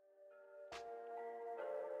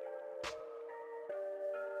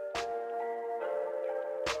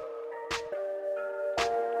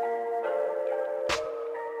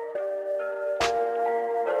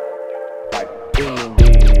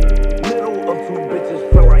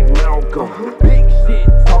Malcolm. Big shit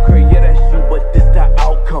talker, yeah, that's you, but this the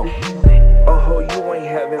outcome. Oh, you ain't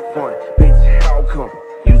having fun, bitch, how come?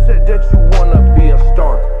 You said that you wanna be a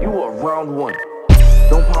star, you a round one.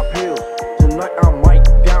 Don't pop pills, tonight I might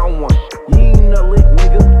down one. You ain't a lit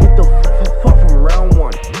nigga, get the fuck from round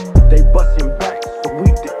one. They bustin' back, so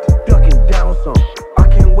we ducking down some. I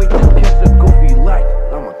can't wait to catch a goofy like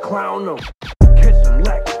I'ma clown them. Catch some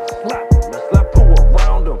lack, slap them, and slap who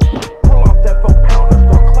around them. Pull off that 4 pounder,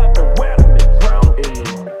 start clapping around them and drown in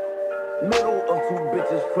the middle of 2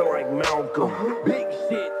 bitches, feel like Malcolm. Big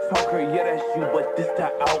shit talker, yeah, that's you, but this the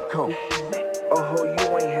outcome. Oh, you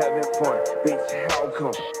ain't having fun, bitch, how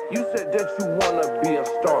come? You said that you wanna be a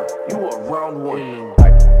star, you a round one.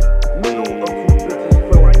 Middle of 2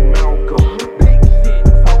 bitches, feel like Malcolm. Big shit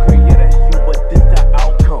talker, yeah, that's you, but this the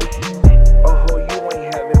outcome. Oh, you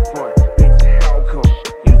ain't having fun, bitch, how come?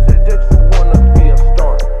 You said that you wanna be a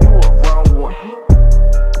star, you a round one.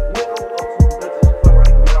 Middle of 2 bitches, feel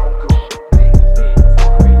like Malcolm. Big shit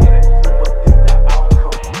talker, yeah, that's you, but this the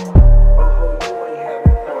outcome. Oh, you ain't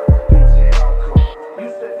having fun, bitch, how come? You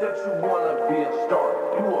said that you wanna be a star,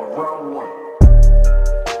 you a round one.